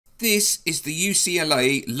This is the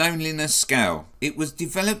UCLA Loneliness Scale. It was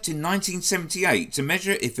developed in 1978 to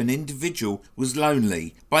measure if an individual was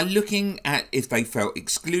lonely by looking at if they felt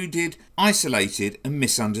excluded, isolated and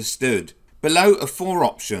misunderstood. Below are 4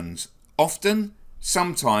 options: often,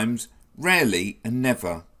 sometimes, rarely and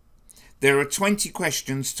never. There are 20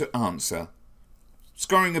 questions to answer.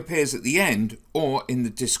 Scoring appears at the end or in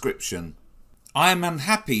the description. I am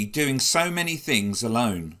unhappy doing so many things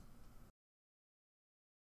alone.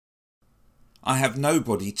 I have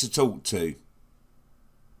nobody to talk to.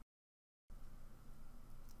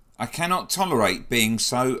 I cannot tolerate being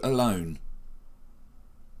so alone.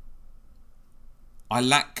 I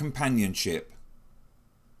lack companionship.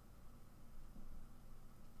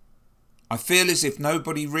 I feel as if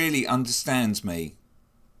nobody really understands me.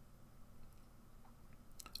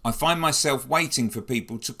 I find myself waiting for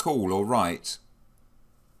people to call or write.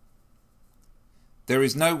 There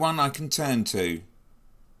is no one I can turn to.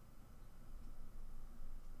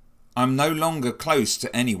 I'm no longer close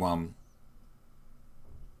to anyone.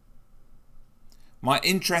 My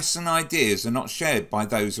interests and ideas are not shared by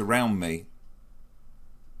those around me.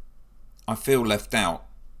 I feel left out.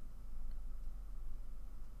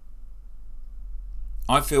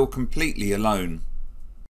 I feel completely alone.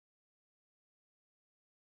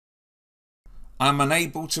 I am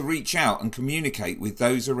unable to reach out and communicate with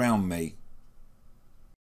those around me.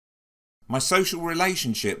 My social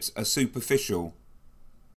relationships are superficial.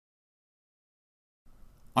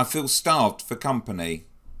 I feel starved for company.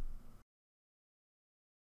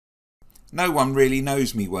 No one really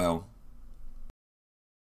knows me well.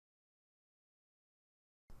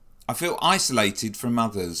 I feel isolated from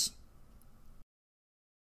others.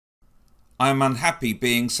 I am unhappy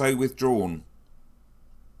being so withdrawn.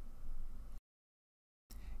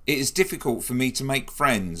 It is difficult for me to make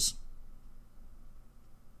friends.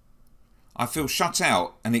 I feel shut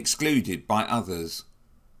out and excluded by others.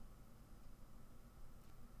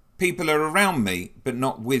 People are around me but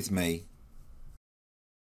not with me.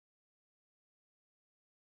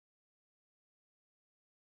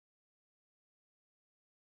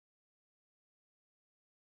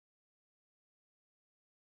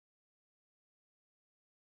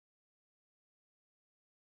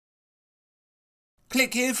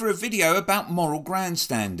 Click here for a video about moral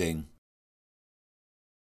grandstanding.